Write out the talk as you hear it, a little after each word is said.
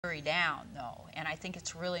jury down, though, and I think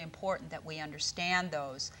it's really important that we understand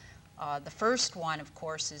those. The first one, of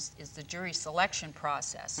course, is the jury selection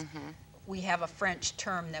process. Mm-hmm. We have a French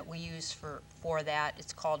term that we use for that.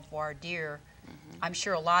 It's called voir dire. Mm-hmm. I'm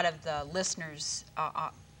sure a lot of the listeners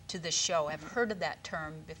to this show have heard of that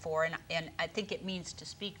term before, and I think it means to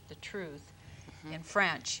speak the truth in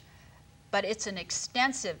French. But it's an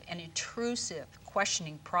extensive and intrusive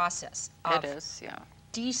questioning process of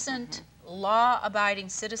decent, law-abiding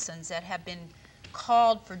citizens that have been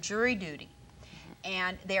called for jury duty.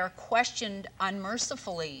 And they are questioned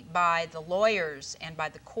unmercifully by the lawyers and by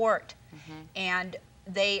the court. And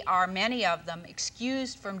they are, many of them,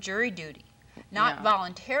 excused from jury duty. Not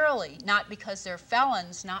voluntarily, not because they're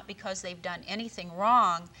felons, not because they've done anything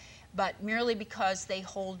wrong, but merely because they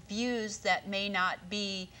hold views that may not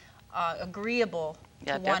be agreeable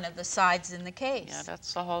to one of the sides in the case. Yeah,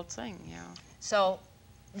 that's the whole thing, So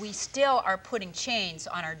we still are putting chains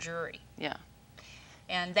on our jury. Yeah.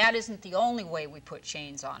 And that isn't the only way we put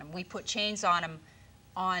chains on them. We put chains on them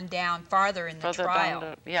on down farther in the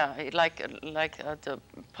trial. Like the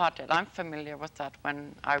part that I'm familiar with, that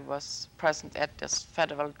when I was present at this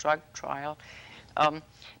federal drug trial,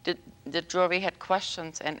 the jury had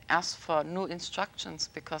questions and asked for new instructions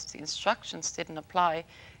because the instructions didn't apply,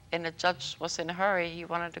 and the judge was in a hurry. He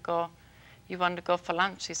wanted to go for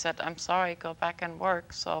lunch. He said, "I'm sorry, go back and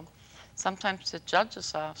work." So sometimes the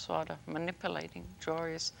judges are sort of manipulating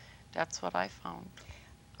juries. That's what I found.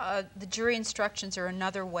 The jury instructions are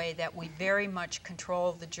another way that we very much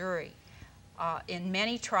control the jury. In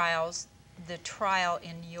many trials, the trial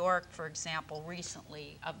in New York, for example,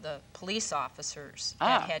 recently, of the police officers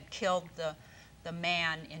that had killed the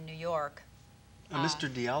man in New York. Mr.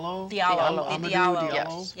 Diallo? Diallo.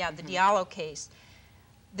 Yes. Yeah, the Diallo case.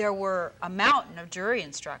 There were a mountain of jury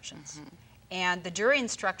instructions. And the jury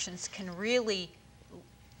instructions can really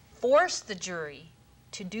force the jury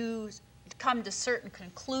to come to certain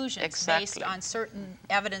conclusions based on certain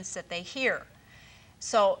evidence that they hear.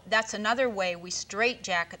 So that's another way we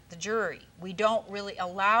straitjacket the jury. We don't really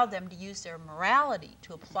allow them to use their morality,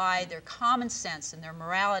 to apply their common sense and their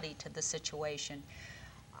morality to the situation.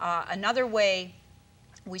 Another way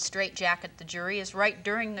we straitjacket the jury is right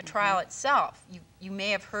during the trial itself. You may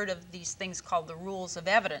have heard of these things called the rules of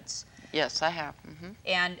evidence. Yes, I have.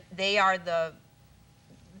 And they are the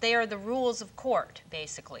rules of court,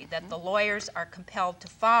 basically, that the lawyers are compelled to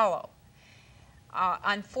follow.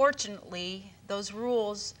 Unfortunately, those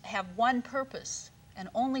rules have one purpose, and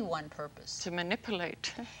only one purpose. To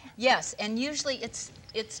manipulate. Yes, and usually it's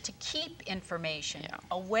to keep information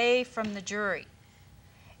away from the jury.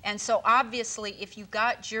 And so obviously, if you've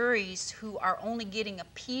got juries who are only getting a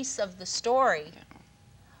piece of the story,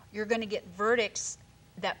 you're going to get verdicts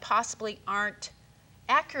that possibly aren't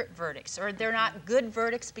accurate verdicts, or they're not good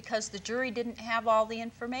verdicts because the jury didn't have all the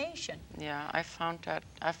information. Yeah, I find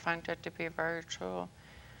that to be very true.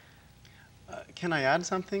 Can I add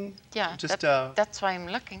something? Yeah, just that's why I'm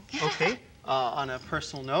looking. Okay. On a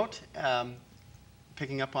personal note,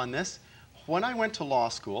 picking up on this, when I went to law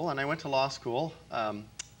school, and I went to law school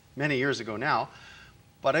many years ago now,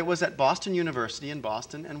 but I was at Boston University in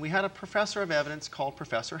Boston, and we had a professor of evidence called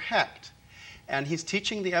Professor Hecht. And he's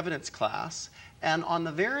teaching the evidence class, and on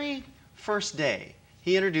the very first day,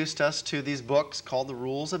 he introduced us to these books called the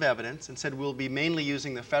Rules of Evidence and said we'll be mainly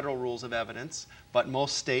using the federal rules of evidence, but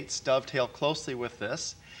most states dovetail closely with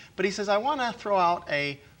this. But he says, I want to throw out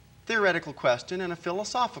a theoretical question and a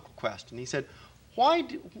philosophical question. He said,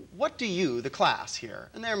 what do you, the class here,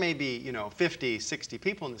 and there may be 50, 60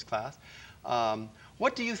 people in this class,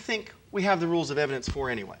 what do you think we have the rules of evidence for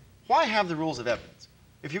anyway? Why have the rules of evidence?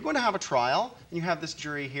 If you're going to have a trial and you have this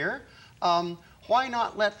jury here, why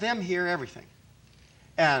not let them hear everything?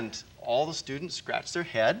 And all the students scratched their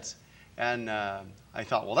heads, and I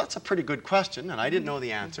thought, well, that's a pretty good question, and I didn't know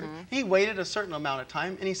the answer. He waited a certain amount of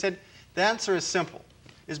time, and he said, the answer is simple.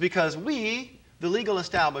 Is because we, the legal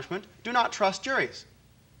establishment, do not trust juries.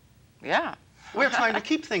 Yeah. We're trying to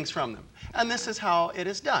keep things from them, and this is how it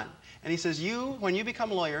is done. And he says, when you become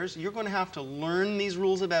lawyers, you're going to have to learn these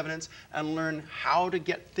rules of evidence and learn how to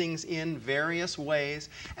get things in various ways.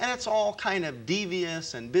 And it's all kind of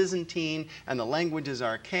devious and Byzantine, and the language is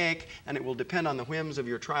archaic, and it will depend on the whims of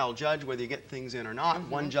your trial judge whether you get things in or not.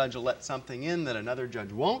 One judge will let something in that another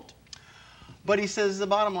judge won't. But he says the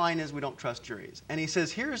bottom line is we don't trust juries. And he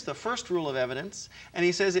says, here's the first rule of evidence, and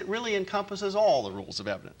he says it really encompasses all the rules of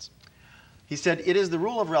evidence. He said, it is the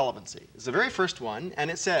rule of relevancy. It's the very first one,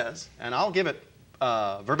 and it says, and I'll give it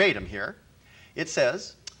verbatim here, it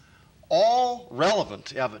says, all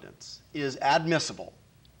relevant evidence is admissible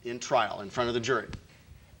in trial in front of the jury.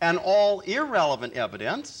 and all irrelevant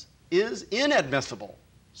evidence is inadmissible.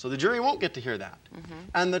 So the jury won't get to hear that.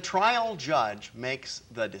 And the trial judge makes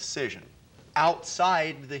the decision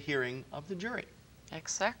outside the hearing of the jury.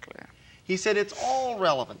 Exactly. He said it's all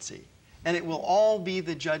relevancy, and it will all be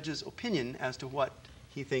the judge's opinion as to what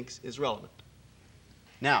he thinks is relevant.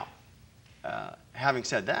 Now, having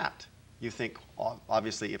said that, you think,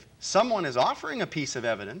 obviously, if someone is offering a piece of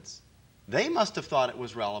evidence, they must have thought it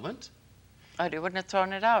was relevant. Or they wouldn't have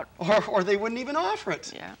thrown it out. Or they wouldn't even offer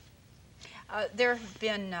it. Yeah. There have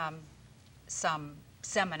been some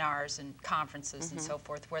seminars and conferences and so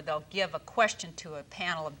forth where they'll give a question to a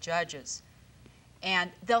panel of judges,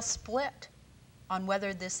 and they'll split on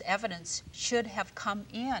whether this evidence should have come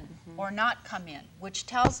in or not come in, which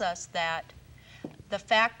tells us that the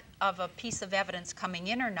fact of a piece of evidence coming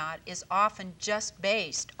in or not is often just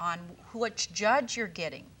based on which judge you're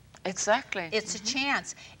getting. Exactly. It's a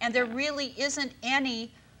chance. And there really isn't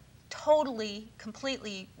any totally,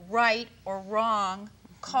 completely right or wrong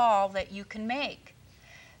call that you can make.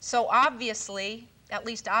 So obviously, at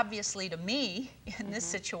least obviously to me in this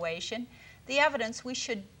situation, the evidence, we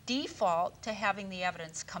should default to having the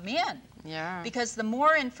evidence come in. Yeah. Because the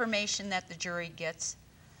more information that the jury gets,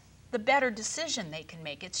 the better decision they can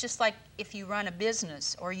make. It's just like if you run a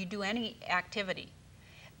business or you do any activity,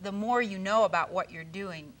 the more you know about what you're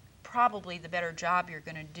doing, probably the better job you're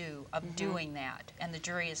going to do of doing that, and the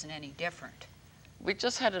jury isn't any different. We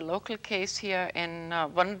just had a local case here, and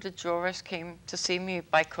one of the jurors came to see me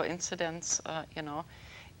by coincidence, you know,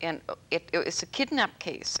 and it's a kidnap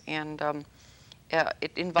case, and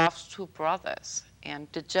it involves two brothers, and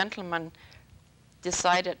the gentleman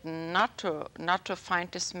decided not to find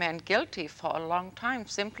this man guilty for a long time,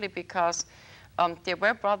 simply because they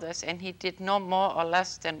were brothers, and he did no more or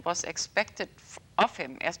less than was expected of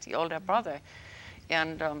him as the older brother.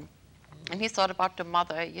 And he thought about the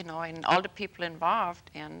mother, you know, and all the people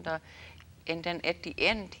involved. And then at the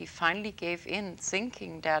end, he finally gave in,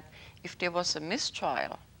 thinking that if there was a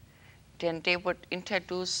mistrial, then they would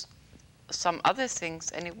introduce some other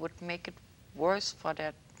things, and it would make it worse for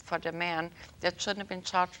the man that shouldn't have been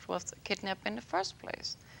charged with kidnap in the first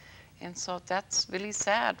place. And so that's really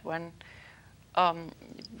sad when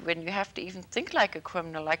you have to even think like a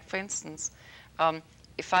criminal. Like, for instance,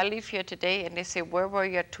 if I leave here today and they say, where were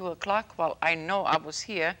you at 2 o'clock? Well, I know I was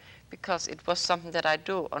here because it was something that I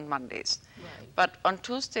do on Mondays. Right. But on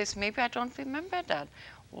Tuesdays, maybe I don't remember that.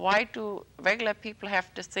 Why do regular people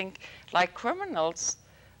have to think like criminals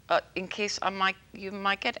in case you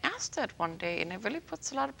might get asked that one day? And it really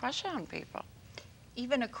puts a lot of pressure on people.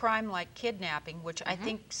 Even a crime like kidnapping, which I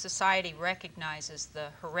think society recognizes the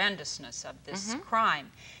horrendousness of this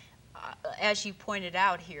crime, as you pointed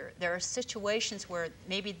out here, there are situations where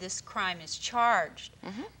maybe this crime is charged,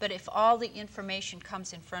 but if all the information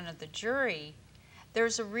comes in front of the jury,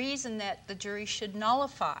 there's a reason that the jury should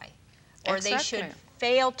nullify, or they should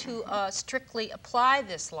fail to strictly apply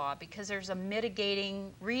this law, because there's a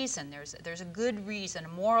mitigating reason. There's a good reason, a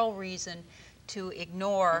moral reason to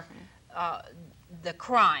ignore the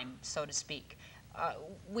crime, so to speak.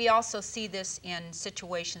 We also see this in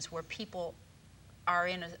situations where people are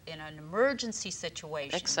in an emergency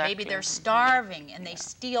situation. Exactly. Maybe they're starving and they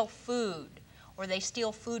steal food, or they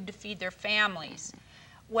steal food to feed their families.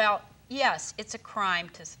 Well, yes, it's a crime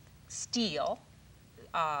to steal.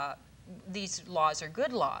 These laws are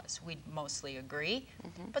good laws, we mostly agree,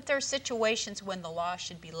 but there are situations when the law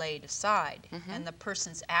should be laid aside and the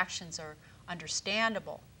person's actions are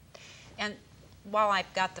understandable. And while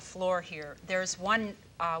I've got the floor here, there's one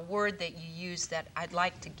word that you use that I'd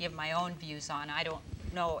like to give my own views on. I don't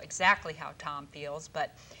know exactly how Tom feels,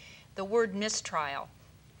 but the word mistrial.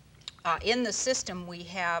 In the system, we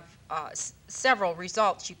have several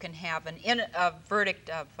results. You can have a verdict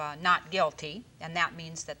of not guilty, and that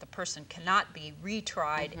means that the person cannot be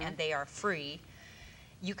retried and they are free.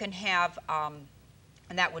 You can have,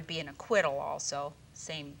 and that would be an acquittal also,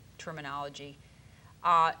 same terminology.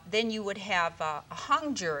 Then you would have a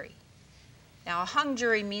hung jury. Now, a hung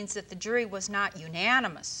jury means that the jury was not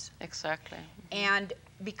unanimous. Exactly. And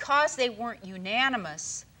because they weren't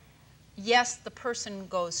unanimous, yes, the person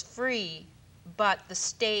goes free, but the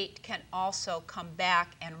state can also come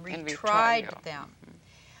back and retry them.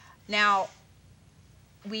 Now,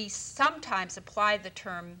 we sometimes apply the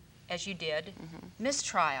term, as you did,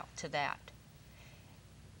 mistrial to that.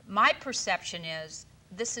 My perception is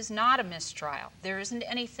this is not a mistrial. There isn't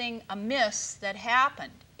anything amiss that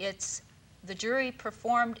happened. It's the jury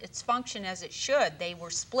performed its function as it should. They were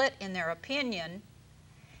split in their opinion,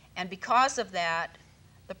 and because of that,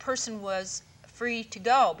 the person was free to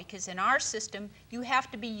go, because in our system, you have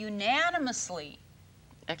to be unanimously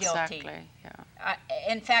Exactly, guilty. yeah.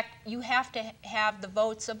 In fact, you have to have the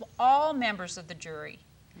votes of all members of the jury.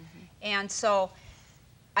 And so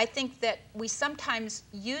I think that we sometimes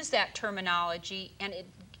use that terminology, and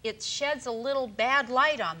it sheds a little bad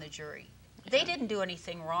light on the jury. They didn't do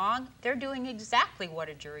anything wrong. They're doing exactly what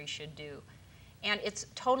a jury should do. And it's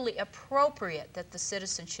totally appropriate that the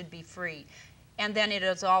citizen should be free. And then it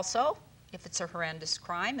is also, if it's a horrendous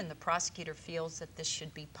crime and the prosecutor feels that this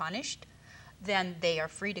should be punished, then they are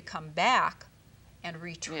free to come back and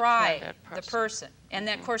retry the person. And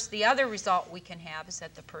then, of course, the other result we can have is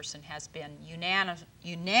that the person has been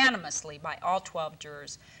unanimously, by all 12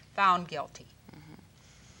 jurors, found guilty.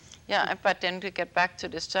 Yeah, but then to get back to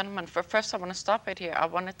this gentleman, first I want to stop it here. I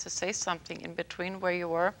wanted to say something in between where you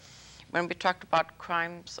were when we talked about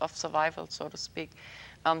crimes of survival, so to speak.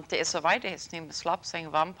 There is a writer, his name is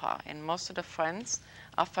Lobsang Vampa, and most of the friends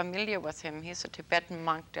are familiar with him. He's a Tibetan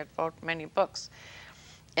monk that wrote many books.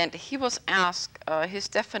 And he was asked his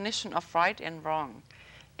definition of right and wrong.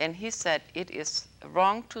 And he said, it is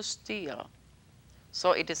wrong to steal,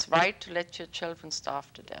 so it is right to let your children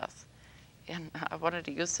starve to death. And I wanted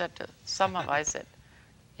to use that to summarize it,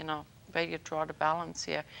 you know, where you draw the balance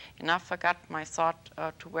here. And I forgot my thought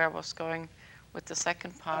to where I was going with the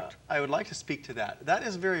second part. I would like to speak to that. That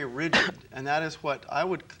is very rigid, and that is what I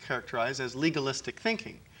would characterize as legalistic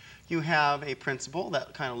thinking. You have a principle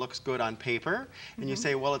that kind of looks good on paper, and you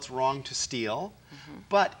say, well, it's wrong to steal.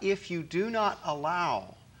 But if you do not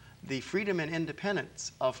allow the freedom and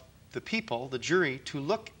independence of the people, the jury, to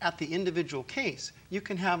look at the individual case, you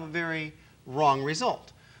can have a very wrong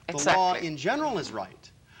result. The law in general is right,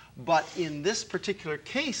 but in this particular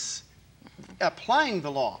case, applying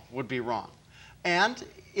the law would be wrong. And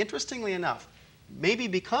interestingly enough, maybe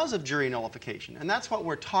because of jury nullification, and that's what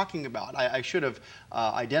we're talking about. I should have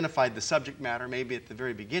identified the subject matter maybe at the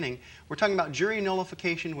very beginning. We're talking about jury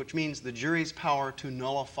nullification, which means the jury's power to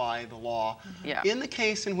nullify the law in the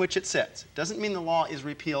case in which it sits. It doesn't mean the law is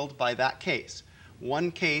repealed by that case.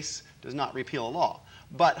 One case does not repeal a law.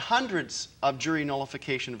 But hundreds of jury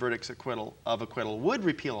nullification verdicts of acquittal would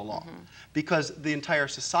repeal a law because the entire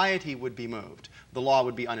society would be moved. The law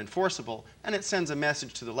would be unenforceable, and it sends a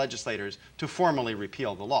message to the legislators to formally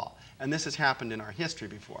repeal the law. And this has happened in our history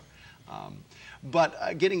before.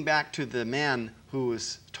 But getting back to the man who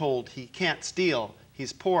was told he can't steal,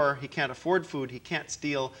 he's poor, he can't afford food, he can't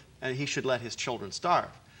steal, and he should let his children starve.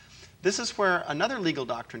 This is where another legal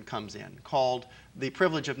doctrine comes in called the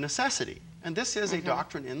privilege of necessity. And this is a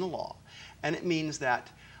doctrine in the law. And it means that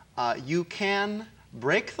you can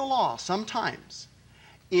break the law sometimes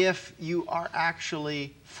if you are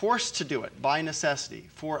actually forced to do it by necessity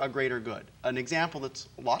for a greater good. An example that's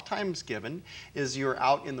a lot of times given is you're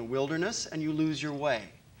out in the wilderness and you lose your way.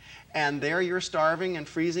 And there you're starving and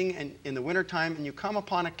freezing and in the wintertime, and you come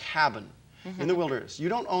upon a cabin in the wilderness. You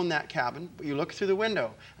don't own that cabin, but you look through the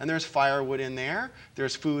window and there's firewood in there,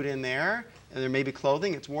 there's food in there, and there may be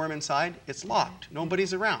clothing, it's warm inside, it's locked,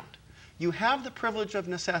 nobody's around. You have the privilege of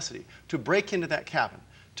necessity to break into that cabin,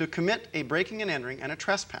 to commit a breaking and entering and a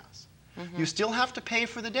trespass. You still have to pay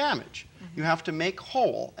for the damage. You have to make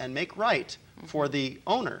whole and make right for the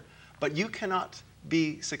owner, but you cannot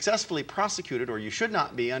be successfully prosecuted, or you should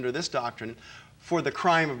not be under this doctrine, for the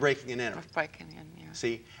crime of breaking and entering.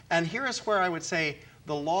 See? And here is where I would say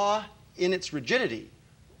the law, in its rigidity,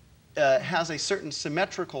 has a certain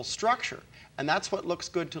symmetrical structure, and that's what looks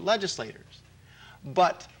good to legislators.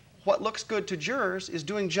 But what looks good to jurors is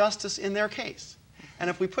doing justice in their case. And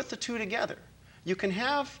if we put the two together, you can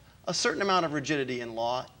have a certain amount of rigidity in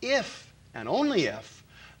law if, and only if,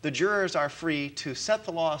 the jurors are free to set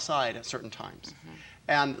the law aside at certain times.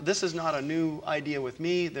 And this is not a new idea with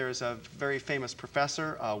me. There's a very famous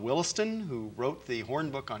professor, Williston, who wrote the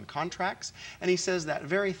Horn Book on Contracts, and he says that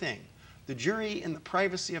very thing. The jury, in the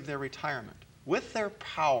privacy of their retirement, with their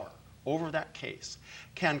power over that case,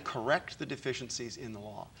 can correct the deficiencies in the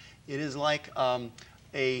law. It is like a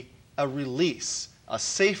release, a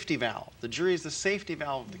safety valve. The jury is the safety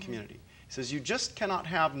valve of the community. He says you just cannot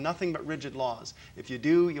have nothing but rigid laws. If you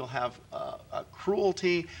do, you'll have a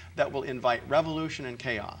cruelty that will invite revolution and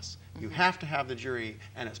chaos. You have to have the jury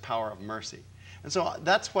and its power of mercy. And so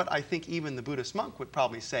that's what I think even the Buddhist monk would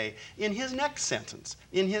probably say in his next sentence,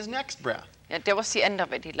 in his next breath. Yeah, that was the end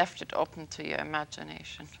of it. He left it open to your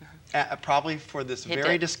imagination. Probably for this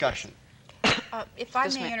very discussion. If I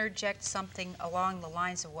may interject something along the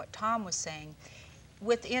lines of what Tom was saying,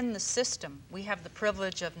 within the system, we have the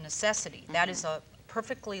privilege of necessity. That is a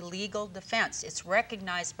perfectly legal defense. It's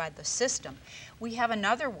recognized by the system. We have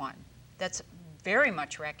another one that's very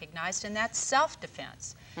much recognized, and that's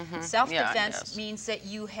self-defense. Self-defense means that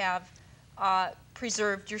you have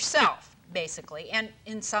preserved yourself, basically. And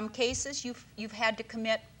in some cases, you've had to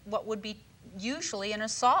commit what would be usually an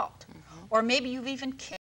assault. Or maybe you've even killed